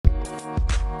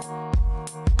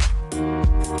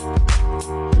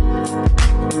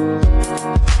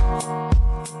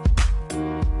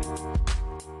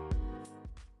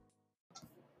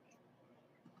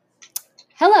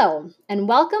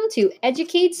welcome to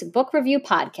Educate's Book Review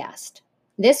Podcast.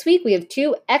 This week we have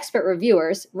two expert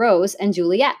reviewers, Rose and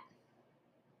Juliet.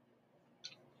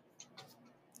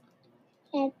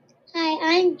 Hi,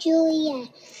 I'm Juliet.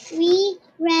 We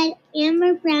read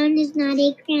Amber Brown is Not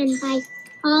a Crayon by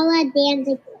Paula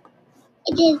Danziger.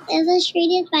 It is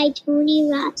illustrated by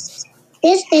Tony Ross.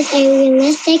 This is a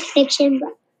realistic fiction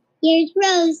book. Here's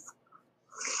Rose.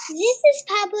 This is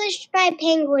published by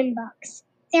Penguin Books.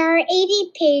 There are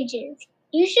 80 pages.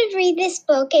 You should read this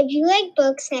book if you like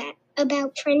books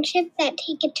about friendship that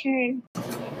take a turn.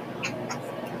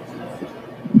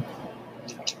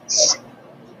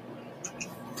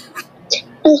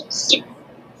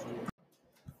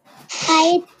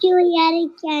 Hi, it's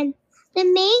Juliet again. The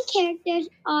main characters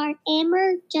are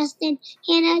Amber, Justin,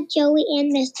 Hannah, Joey,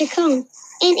 and Mr. Cone.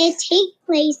 And it takes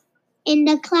place in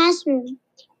the classroom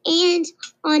and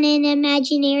on an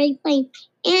imaginary plane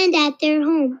and at their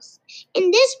homes.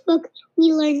 In this book,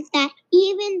 we learned that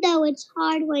even though it's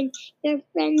hard when your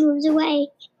friend moves away,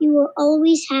 you will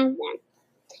always have them.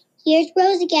 Here's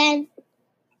Rose again.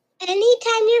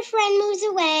 Anytime your friend moves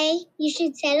away, you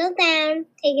should settle down,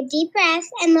 take a deep breath,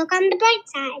 and look on the bright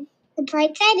side. The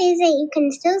bright side is that you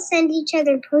can still send each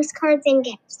other postcards and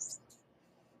gifts.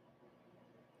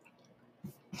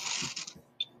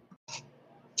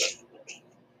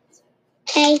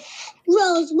 Hey,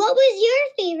 Rose, what was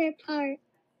your favorite part?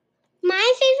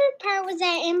 My favorite part was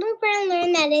that Amber Brown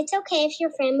learned that it's okay if your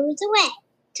friend moves away.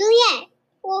 Juliet,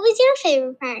 what was your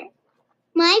favorite part?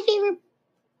 My favorite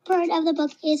part of the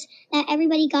book is that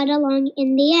everybody got along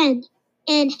in the end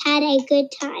and had a good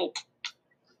time.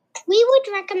 We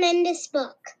would recommend this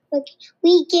book.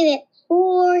 We give it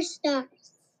 4 stars.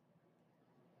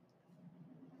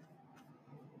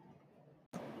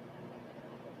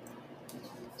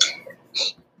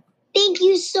 Thank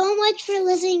you so much for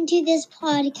listening to this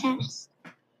podcast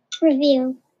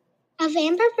review of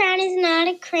Amber Brown is Not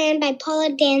a Crayon by Paula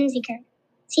Danziger.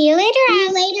 See you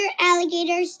later,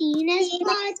 alligator. See you next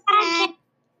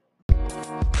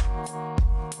podcast.